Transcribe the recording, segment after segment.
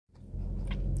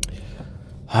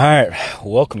Alright,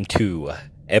 welcome to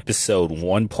episode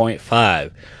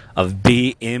 1.5 of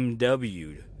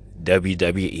BMW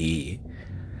WWE.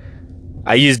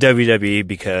 I use WWE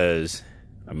because,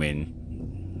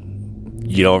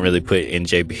 you don't really put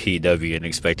NJPW and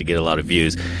expect to get a lot of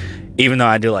views, even though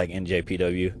I do like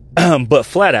NJPW. But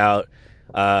flat out,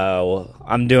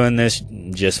 I'm doing this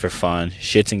just for fun,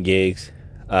 shits and gigs.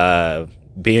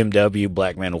 BMW,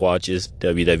 Black Man Watches,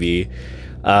 WWE.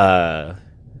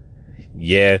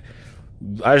 Yeah,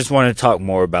 I just wanted to talk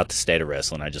more about the state of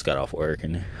wrestling. I just got off work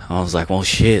and I was like, well,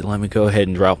 shit, let me go ahead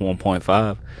and drop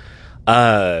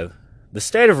 1.5. The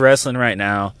state of wrestling right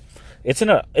now, it's in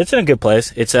a good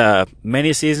place. It's a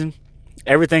mania season.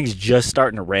 Everything's just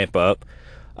starting to ramp up.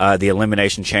 The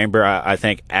Elimination Chamber, I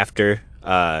think after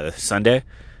Sunday,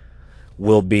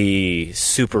 will be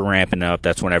super ramping up.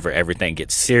 That's whenever everything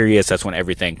gets serious. That's when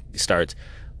everything starts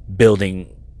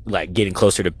building, like getting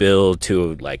closer to build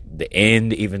to like the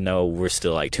end, even though we're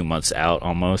still like 2 months out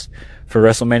almost for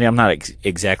WrestleMania. I'm not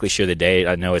exactly sure the date.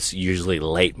 I know it's usually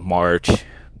late March,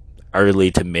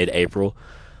 early to mid-April.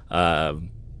 It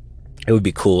would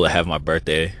be cool to have my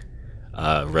birthday,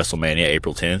 WrestleMania,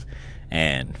 April 10th,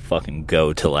 and fucking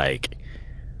go to like,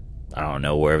 I don't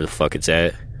know, wherever the fuck it's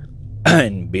at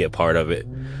and be a part of it.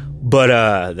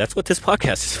 But that's what this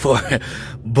podcast is for.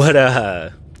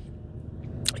 But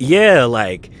yeah,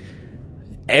 like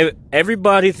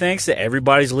everybody thinks that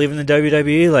everybody's leaving the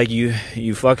WWE. Like you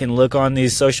fucking look on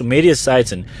these social media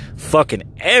sites and fucking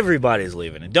everybody's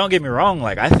leaving. And don't get me wrong,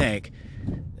 like I think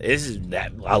this is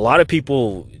that a lot of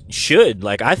people should.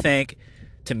 Like I think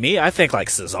like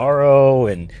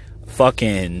Cesaro and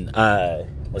fucking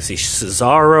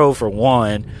Cesaro for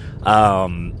one,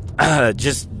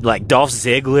 just like Dolph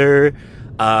Ziggler,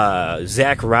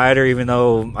 Zack Ryder, even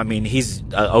though he's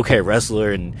an okay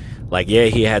wrestler and like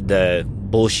he had the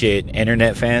bullshit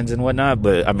internet fans and whatnot,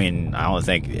 but I don't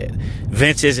think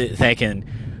Vince isn't thinking,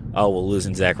 oh well,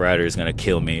 losing Zack Ryder is gonna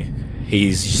kill me.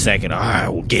 He's just thinking, alright,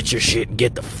 well, get your shit and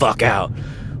get the fuck out.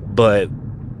 But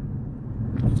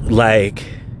like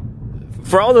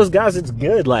for all those guys, it's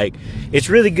good. Like it's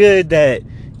really good that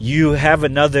you have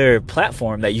another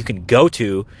platform that you can go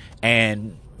to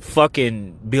and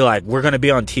fucking be like, we're gonna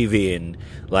be on TV and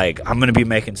like I'm gonna be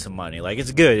making some money. Like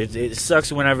it's good. It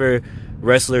sucks whenever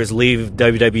wrestlers leave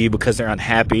WWE because they're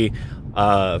unhappy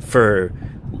for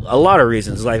a lot of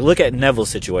reasons. Like look at Neville's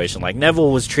situation. Like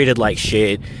Neville was treated like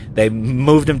shit. They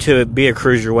moved him to be a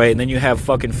cruiserweight, and then you have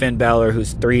fucking Finn Balor,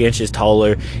 who's 3 inches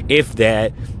taller, if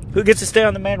that, who gets to stay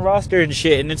on the main roster and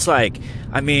shit. And it's like,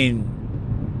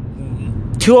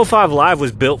 205 Live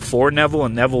was built for Neville,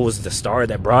 and Neville was the star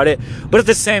that brought it. But at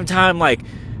the same time, like,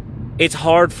 it's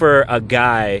hard for a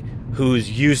guy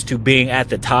who's used to being at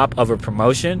the top of a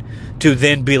promotion to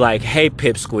then be like, hey,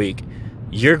 Pipsqueak,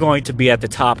 you're going to be at the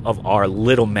top of our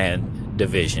little man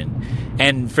division.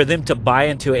 And for them to buy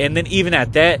into it, and then even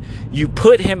at that, you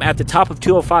put him at the top of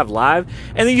 205 Live,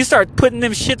 and then you start putting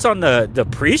them shits on the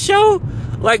pre-show?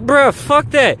 Like, bruh,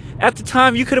 fuck that. At the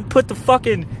time, you could have put the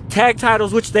fucking tag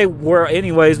titles, which they were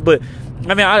anyways, but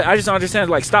I just don't understand.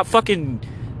 Like, stop fucking,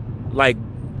 like,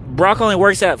 Brock only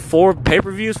works at 4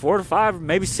 pay-per-views, 4 to 5,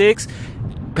 maybe 6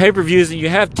 pay-per-views, and you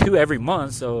have 2 every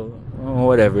month, so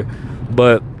whatever.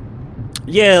 But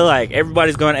yeah, like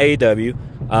everybody's going to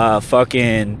AEW.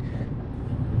 Fucking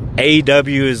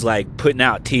AEW is like putting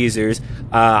out teasers.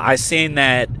 I seen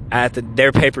that at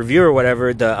their pay-per-view or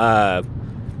whatever, the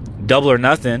Double or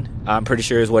Nothing, I'm pretty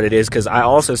sure is what it is, because I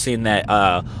also seen that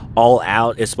All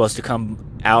Out is supposed to come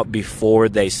out before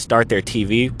they start their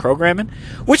TV programming,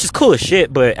 which is cool as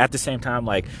shit. But at the same time,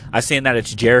 like I seen that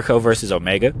it's Jericho versus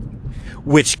Omega,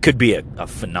 which could be a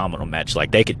phenomenal match.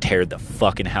 Like they could tear the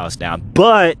fucking house down,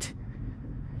 but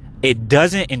it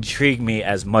doesn't intrigue me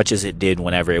as much as it did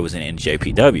whenever it was in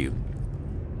NJPW.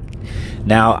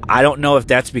 Now, I don't know if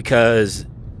that's because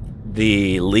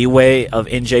the leeway of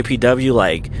NJPW,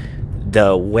 like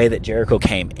the way that Jericho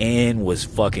came in was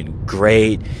fucking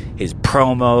great. His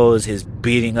promos, his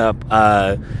beating up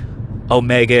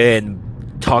Omega and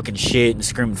talking shit and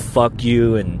screaming fuck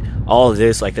you and all of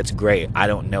this, like that's great. I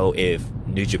don't know if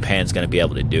New Japan's going to be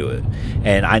able to do it.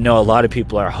 And I know a lot of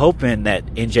people are hoping that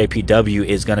NJPW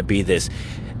is going to be this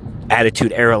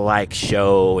Attitude Era like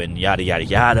show and yada yada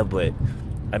yada, but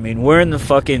we're in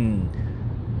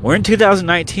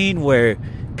 2019 where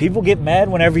people get mad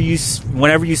whenever you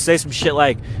say some shit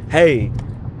like, hey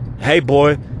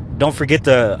boy, don't forget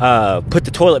to put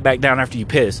the toilet back down after you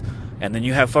piss. And then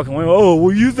you have fucking women, oh,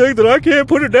 well, you think that I can't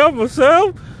put it down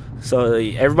myself? So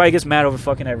everybody gets mad over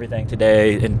fucking everything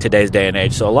today in today's day and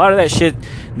age. So a lot of that shit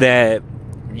that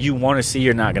you want to see,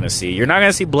 you're not going to see. You're not going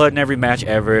to see blood in every match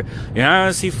ever. You're not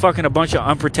going to see fucking a bunch of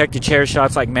unprotected chair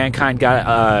shots like Mankind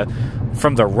got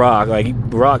from The Rock. Like,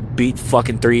 Rock beat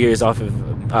fucking 3 years off of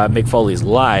Mick Foley's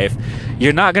life.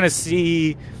 You're not going to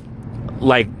see,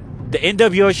 like, the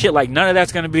NWO shit. Like, none of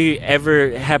that's going to be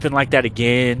ever happen like that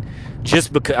again.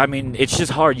 Just because, I mean, it's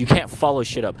just hard. You can't follow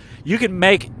shit up. You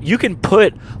can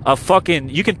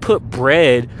put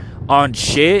bread on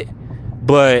shit,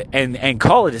 but and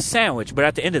call it a sandwich, but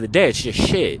at the end of the day, it's just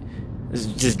shit. It's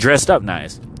just dressed up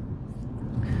nice.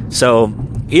 So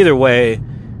either way,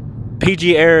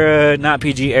 PG era, not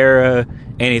PG era,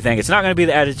 anything, it's not going to be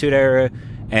the Attitude Era,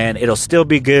 and it'll still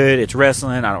be good. It's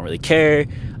wrestling. I don't really care.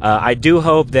 I do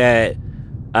hope that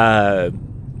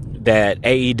that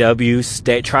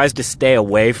AEW tries to stay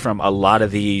away from a lot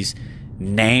of these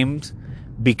names,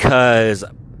 because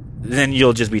then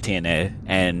you'll just be TNA.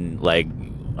 And, like,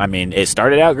 I mean, it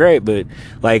started out great, but,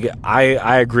 like,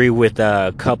 I agree with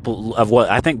a couple of what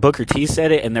I think Booker T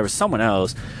said it, and there was someone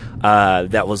else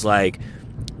that was like,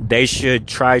 they should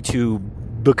try to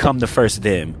become the first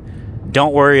them.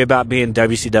 Don't worry about being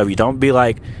WCW. Don't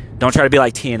try to be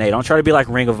like TNA. Don't try to be like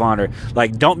Ring of Honor.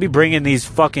 Like, don't be bringing these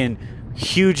fucking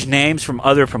huge names from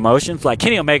other promotions. Like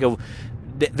Kenny Omega,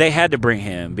 they had to bring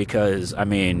him because, I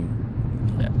mean,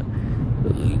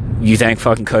 you think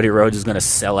fucking Cody Rhodes is gonna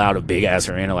sell out a big ass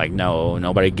arena? Like, no,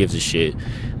 nobody gives a shit.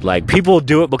 Like, people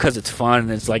do it because it's fun, and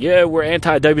it's like, yeah, we're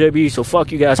anti WWE, so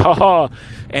fuck you guys, haha.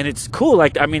 And it's cool.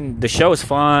 Like, I mean, the show is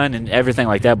fun and everything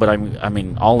like that. But I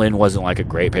mean, All In wasn't like a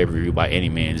great pay per view by any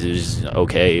means. It was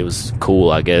okay. It was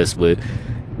cool, I guess. But,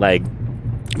 like,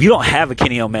 you don't have a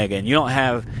Kenny Omega, and you don't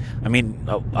have, I mean,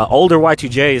 a older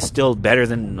Y2J is still better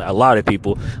than a lot of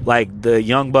people. Like, the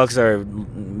Young Bucks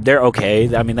they're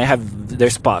okay. I mean, they have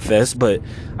their spot fest, but,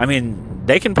 I mean,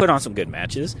 they can put on some good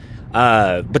matches.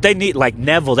 But they need, like,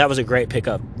 Neville, that was a great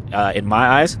pickup in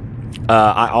my eyes.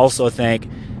 I also think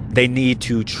they need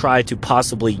to try to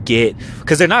possibly get,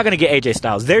 because they're not going to get AJ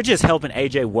Styles. They're just helping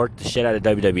AJ work the shit out of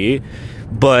WWE.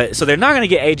 But, so they're not going to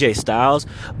get AJ Styles,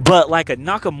 but like a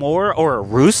Nakamura or a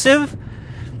Rusev,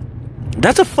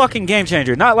 that's a fucking game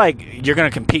changer. Not like you're going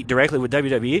to compete directly with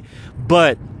WWE,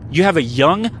 but you have a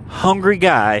young, hungry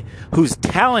guy who's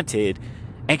talented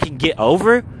and can get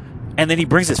over, and then he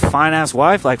brings his fine-ass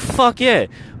wife. Like, fuck yeah.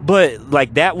 But,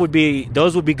 like, those would be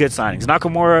good signings.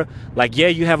 Nakamura, like, yeah,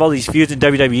 you have all these feuds in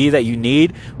WWE that you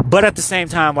need, but at the same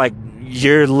time, like,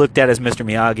 you're looked at as Mr.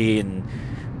 Miyagi, and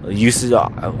you say,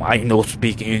 I don't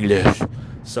speak English.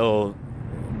 So,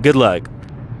 good luck.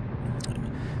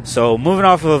 So, moving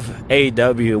off of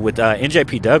AEW with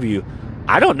NJPW,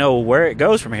 I don't know where it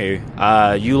goes from here.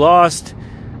 You lost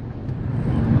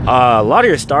a lot of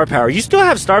your star power. You still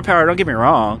have star power, don't get me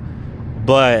wrong,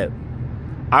 but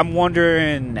I'm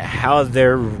wondering how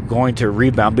they're going to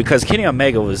rebound, because Kenny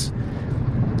Omega was,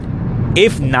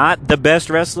 if not the best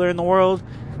wrestler in the world,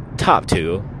 top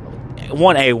two.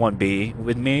 1A, 1B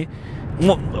with me.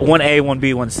 1A,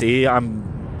 1B, 1C.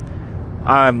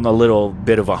 I'm a little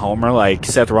bit of a homer. Like,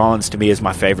 Seth Rollins to me is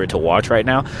my favorite to watch right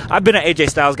now. I've been an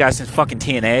AJ Styles guy since fucking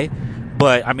TNA,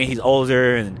 but I mean, he's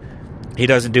older and he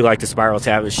doesn't do like the spiral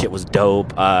tap. His shit was dope.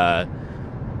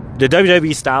 The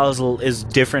WWE style is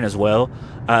different as well.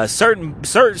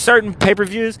 Certain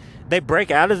pay-per-views, they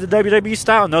break out of the WWE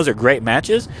style, and those are great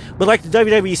matches. But like the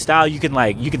WWE style, you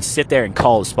can sit there and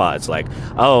call the spots. Like,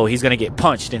 oh, he's gonna get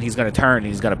punched and he's gonna turn and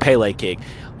he's gonna Pele kick,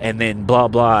 and then blah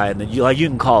blah, and then you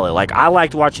can call it. Like, I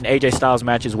liked watching AJ Styles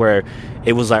matches where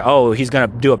it was like, oh, he's gonna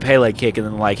do a Pele kick, and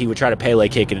then like he would try to Pele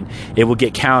kick and it would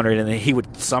get countered, and then he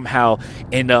would somehow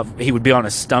he would be on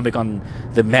his stomach on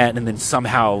the mat, and then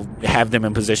somehow have them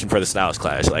in position for the Styles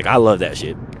Clash. Like, I love that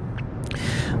shit.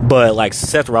 But like,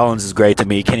 Seth Rollins is great to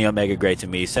me. Kenny Omega great to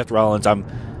me. Seth Rollins,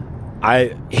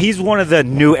 he's one of the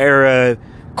new era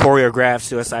choreographed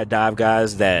suicide dive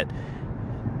guys that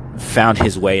found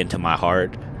his way into my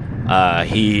heart.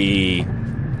 He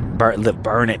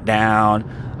burn it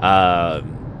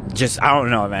down. Just, I don't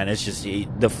know, man. It's just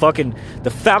the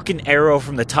Falcon Arrow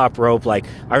from the top rope. Like,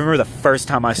 I remember the first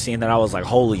time I seen that, I was like,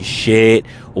 holy shit,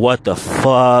 what the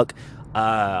fuck?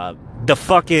 The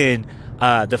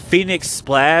Phoenix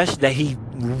Splash that he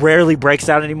rarely breaks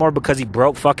out anymore because he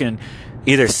broke fucking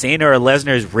either Cena or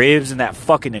Lesnar's ribs in that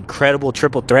fucking incredible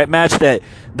triple threat match that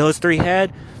those three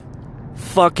had.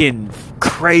 Fucking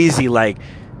crazy. Like,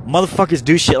 motherfuckers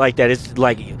do shit like that. It's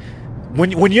like,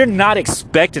 when you're not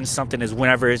expecting something is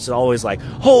whenever it's always like,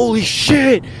 holy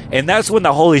shit, and that's when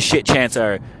the holy shit chants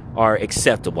are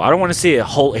acceptable. I don't want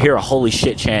to hear a holy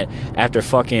shit chant after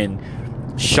fucking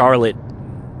Charlotte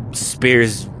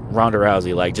Spears Ronda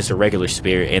Rousey, like just a regular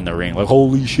spirit in the ring. Like,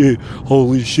 holy shit,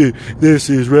 this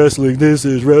is wrestling.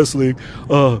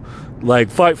 Like,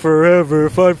 fight forever.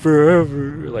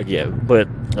 Like, yeah, but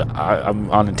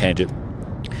I'm on a tangent.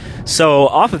 So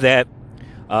off of that,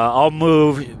 I'll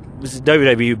move. This is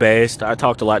WWE based. I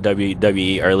talked a lot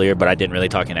WWE earlier, but I didn't really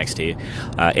talk NXT.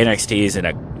 NXT is in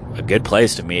a good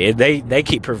place to me. They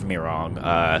keep proving me wrong.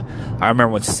 I remember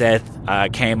when Seth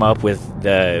came up with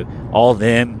all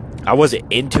them. I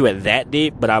wasn't into it that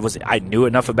deep, but I knew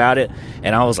enough about it,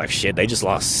 and I was like, shit, they just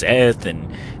lost Seth,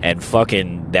 and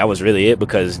fucking that was really it,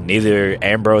 because neither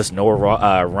Ambrose nor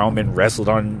Roman wrestled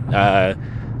on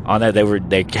that.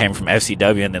 They came from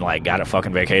FCW and then like got a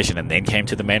fucking vacation and then came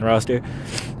to the main roster.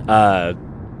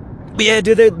 But yeah,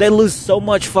 dude, they lose so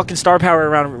much fucking star power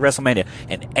around WrestleMania,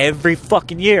 and every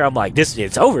fucking year I'm like,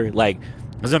 it's over. Like,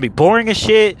 it's gonna be boring as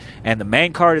shit, and the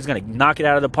main card is gonna knock it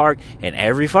out of the park. And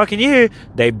every fucking year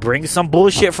they bring some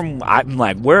bullshit from. I'm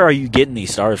like, where are you getting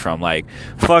these stars from? Like,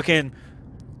 fucking,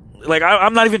 like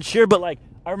I'm not even sure, but like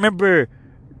I remember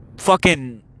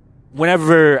fucking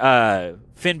whenever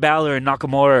Finn Balor and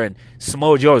Nakamura and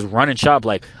Samoa Joe was running shop,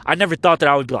 like, I never thought that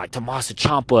I would be like Tommaso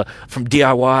Ciampa from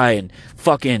DIY and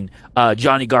fucking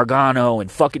Johnny Gargano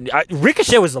and fucking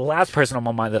Ricochet was the last person on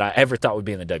my mind that I ever thought would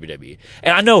be in the WWE.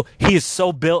 And I know he is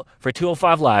so built for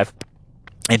 205 Live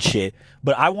and shit,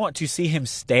 but I want to see him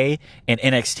stay in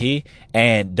NXT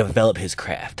and develop his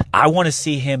craft. I want to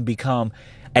see him become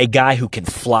a guy who can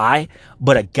fly,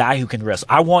 but a guy who can wrestle.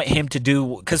 I want him to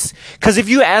do, because if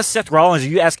you ask Seth Rollins, or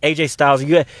you ask AJ Styles, or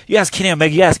you ask Kenny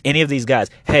Omega, you ask any of these guys,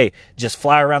 hey, just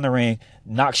fly around the ring,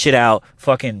 knock shit out,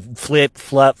 fucking flip,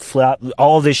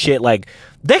 all this shit, like,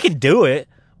 they can do it,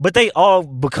 but they all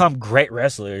become great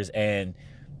wrestlers, and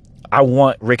I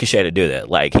want Ricochet to do that.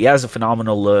 Like, he has a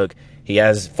phenomenal look, he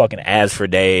has fucking abs for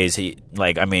days, I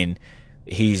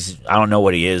don't know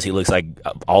what he is. He looks like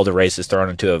all the races thrown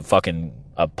into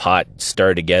a pot,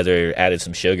 stirred together, added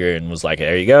some sugar, and was like,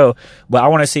 there you go. But I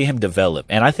want to see him develop,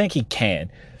 and I think he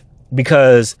can,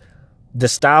 because the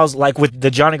styles, like with the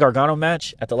Johnny Gargano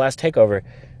match at the last TakeOver,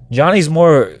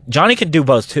 Johnny can do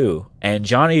both too, and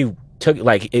Johnny took,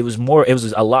 like, it was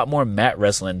a lot more mat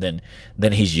wrestling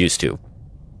than he's used to,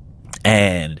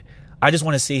 and I just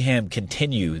want to see him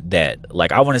continue that.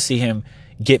 Like, I want to see him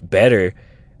get better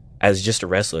as just a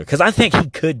wrestler, because I think he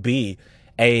could be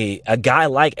a guy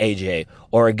like AJ,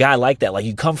 or a guy like that. Like,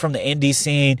 you come from the indie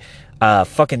scene,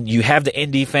 you have the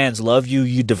indie fans love you,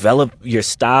 you develop your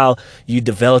style, you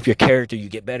develop your character, you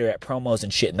get better at promos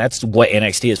and shit, and that's what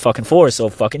NXT is fucking for, so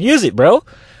fucking use it, bro.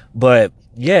 But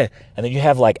yeah, and then you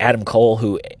have like Adam Cole,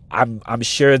 who I'm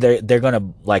sure they're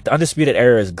gonna, like, the Undisputed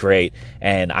Era is great,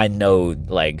 and I know,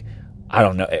 like, I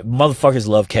don't know, motherfuckers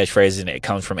love catchphrases, and it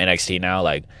comes from NXT now,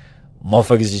 like,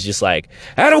 motherfuckers is just like,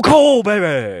 Adam Cole,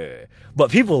 baby. But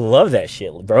people love that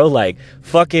shit, bro. Like,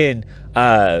 fucking,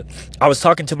 I was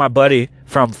talking to my buddy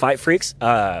from Fight Freaks.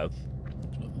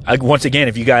 Once again,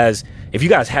 if you guys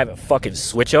haven't fucking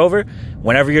switch over,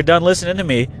 whenever you're done listening to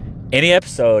me, any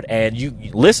episode, and you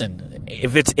listen,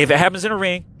 if it happens in a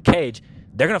ring, cage,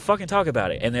 they're gonna fucking talk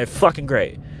about it, and they're fucking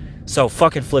great. So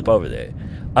fucking flip over there.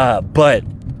 But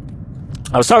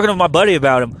I was talking to my buddy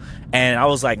about him, and I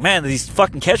was like, man, these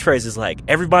fucking catchphrases, like,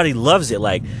 everybody loves it.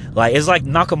 Like it's like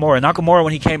Nakamura. Nakamura,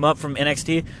 when he came up from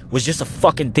NXT, was just a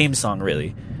fucking theme song,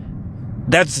 really.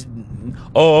 That's,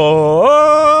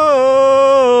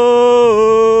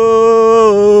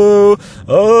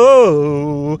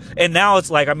 and now it's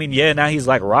like, I mean, yeah, now he's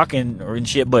like rocking and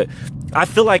shit, but I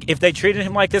feel like if they treated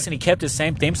him like this and he kept his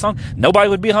same theme song, nobody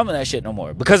would be humming that shit no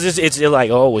more, because it's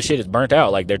like, oh well, shit, it's burnt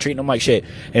out. Like, they're treating him like shit,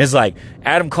 and it's like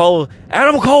Adam Cole,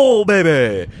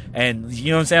 baby, and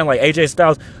you know what I'm saying? Like, AJ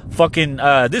Styles, fucking,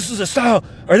 this is a style,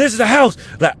 or this is a house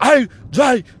that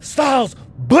AJ Styles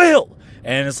built,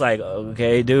 and it's like,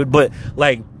 okay, dude, but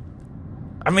like,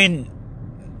 I mean,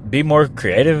 be more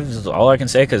creative is all I can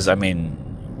say, because I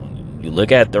mean, you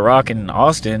look at The Rock and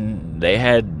Austin, they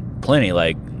had plenty.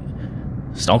 Like,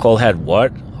 Stone Cold had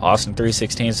what? Austin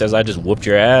 3:16 says, I just whooped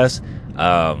your ass.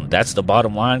 That's the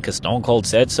bottom line, because Stone Cold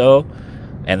said so.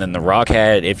 And then The Rock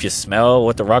had, if you smell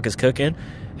what The Rock is cooking,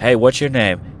 hey, what's your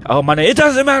name? Oh, my name. It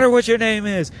doesn't matter what your name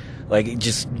is. Like,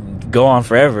 just go on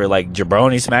forever. Like,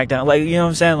 Jabroni SmackDown. Like, you know what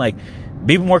I'm saying? Like,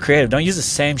 be more creative. Don't use the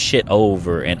same shit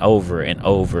over and over and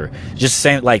over. Just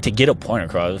saying, like, to get a point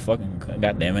across. Fucking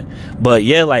goddamn it. But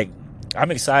yeah, like, I'm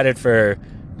excited for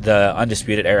the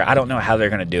Undisputed Era. I don't know how they're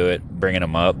going to do it, bringing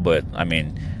them up, but I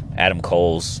mean, Adam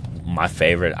Cole's my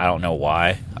favorite. I don't know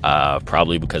why.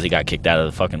 Probably because he got kicked out of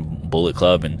the fucking Bullet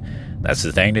Club, and that's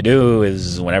the thing to do,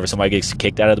 is whenever somebody gets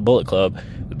kicked out of the Bullet Club,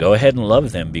 go ahead and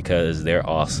love them, because they're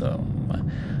awesome.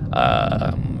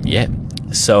 Yeah.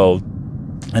 So,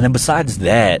 and then besides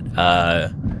that,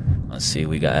 let's see,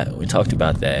 we talked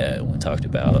about that. We talked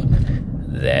about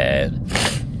that.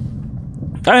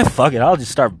 Alright, fuck it. I'll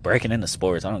just start breaking into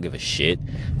sports. I don't give a shit.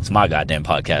 It's my goddamn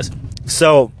podcast.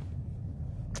 So,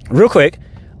 real quick,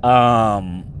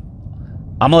 I'm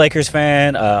a Lakers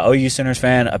fan, OU Sooners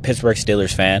fan, a Pittsburgh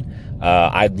Steelers fan.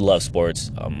 I love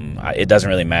sports. It doesn't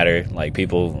really matter. Like,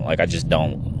 people, like, I just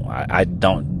don't, I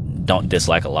don't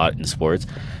dislike a lot in sports.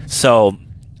 So,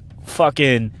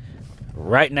 fucking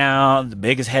right now, the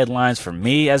biggest headlines for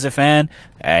me as a fan,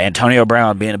 Antonio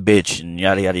Brown being a bitch and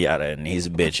yada yada yada, and he's a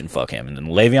bitch and fuck him. And then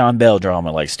Le'Veon Bell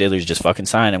drama, like, Steelers just fucking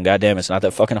sign him. Goddamn, it's not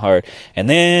that fucking hard. And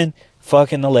then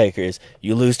fucking the Lakers,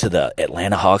 you lose to the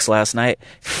Atlanta Hawks last night.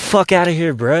 Fuck out of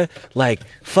here, bruh. Like,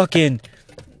 fucking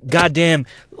goddamn,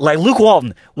 like, Luke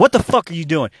Walton, what the fuck are you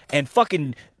doing? And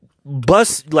fucking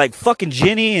like, fucking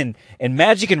Jenny and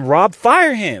Magic and Rob,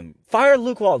 fire him. Fire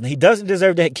Luke Walton. He doesn't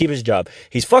deserve to keep his job.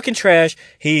 He's fucking trash.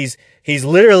 He's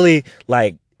literally,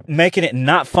 like, making it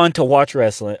not fun to watch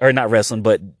wrestling, or not wrestling,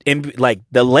 but like,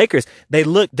 the Lakers,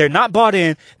 they're not bought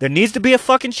in. There needs to be a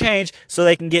fucking change so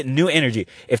they can get new energy.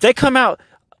 If they come out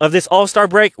of this All-Star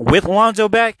break with Lonzo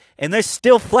back and they're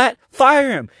still flat,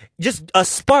 fire him. Just a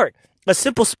spark. A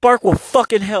simple spark will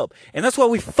fucking help. And that's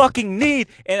what we fucking need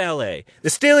in LA. The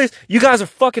Steelers, you guys are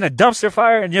fucking a dumpster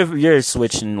fire, and you're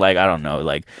switching, like, I don't know,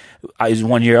 like, I was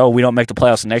 1 year, we don't make the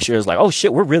playoffs, and next year it's like, oh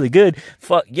shit, we're really good.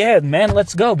 Fuck yeah, man,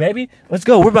 let's go, baby. Let's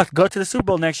go. We're about to go to the Super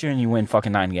Bowl next year, and you win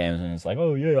fucking 9 games, and it's like,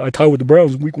 oh yeah, I tied with the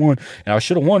Browns in week 1, and I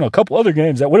should have won a couple other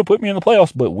games that would have put me in the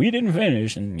playoffs, but we didn't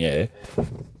finish, and yeah.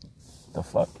 The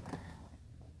fuck?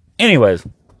 Anyways.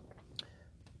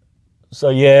 So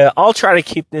yeah, I'll try to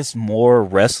keep this more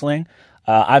wrestling.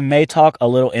 I may talk a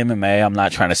little MMA. I'm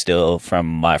not trying to steal from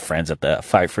my friends at the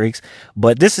Fight Freaks,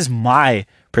 but this is my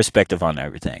perspective on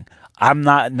everything. I'm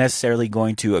not necessarily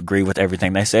going to agree with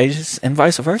everything they say, and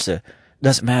vice versa.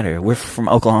 Doesn't matter. We're from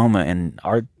Oklahoma, and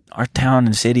our town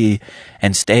and city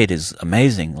and state is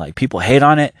amazing. Like, people hate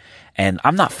on it, and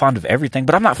I'm not fond of everything,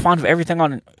 but I'm not fond of everything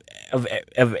of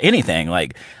anything.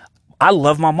 Like, I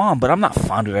love my mom, but I'm not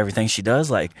fond of everything she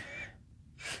does. Like,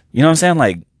 you know what I'm saying?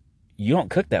 Like, you don't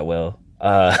cook that well. You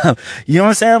know what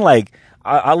I'm saying? Like,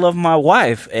 I love my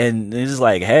wife, and it's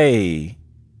like, hey,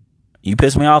 you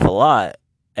piss me off a lot,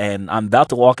 and I'm about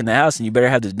to walk in the house, and you better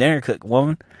have this dinner cooked,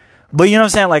 woman. But you know what I'm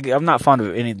saying? Like, I'm not fond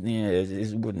of anything.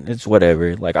 It's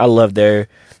whatever. Like, I love their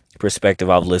perspective.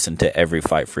 I've listened to every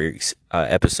Fight Freaks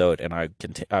episode, and I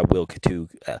will continue.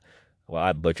 Well,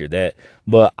 I butchered that,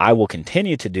 but I will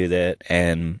continue to do that.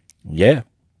 And yeah,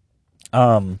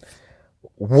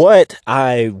 what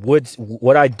I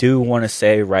do want to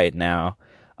say right now,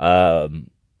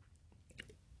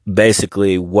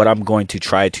 basically what I'm going to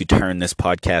try to turn this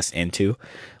podcast into,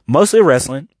 mostly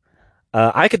wrestling.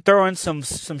 I could throw in some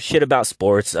shit about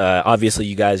sports. Obviously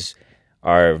you guys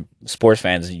are sports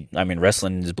fans. I mean,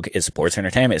 wrestling is sports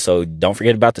entertainment, so don't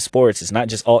forget about the sports. It's not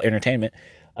just all entertainment.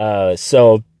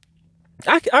 So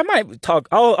I might talk.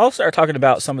 I'll start talking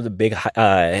about some of the big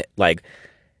like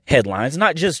headlines,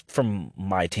 not just from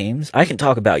my teams. I can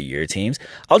talk about your teams.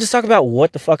 I'll just talk about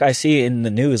what the fuck I see in the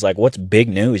news, like what's big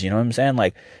news. You know what I'm saying?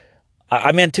 Like,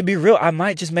 I mean, to be real, I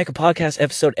might just make a podcast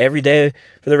episode every day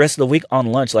for the rest of the week on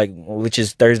lunch, like, which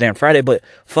is Thursday and Friday. But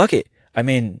fuck it. I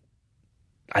mean,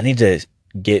 I need to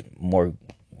get more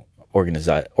organized.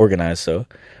 So,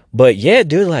 but yeah,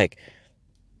 dude, like,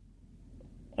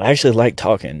 I actually like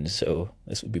talking, so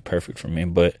this would be perfect for me.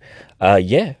 But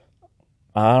yeah,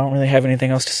 I don't really have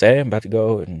anything else to say. I'm about to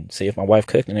go and see if my wife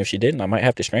cooked, and if she didn't, I might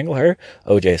have to strangle her.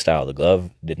 OJ style. The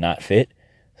glove did not fit,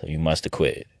 so you must have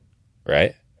quit.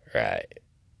 Right.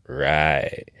 All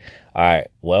right.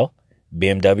 Well,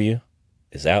 BMW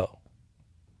is out.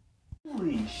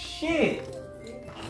 Holy shit.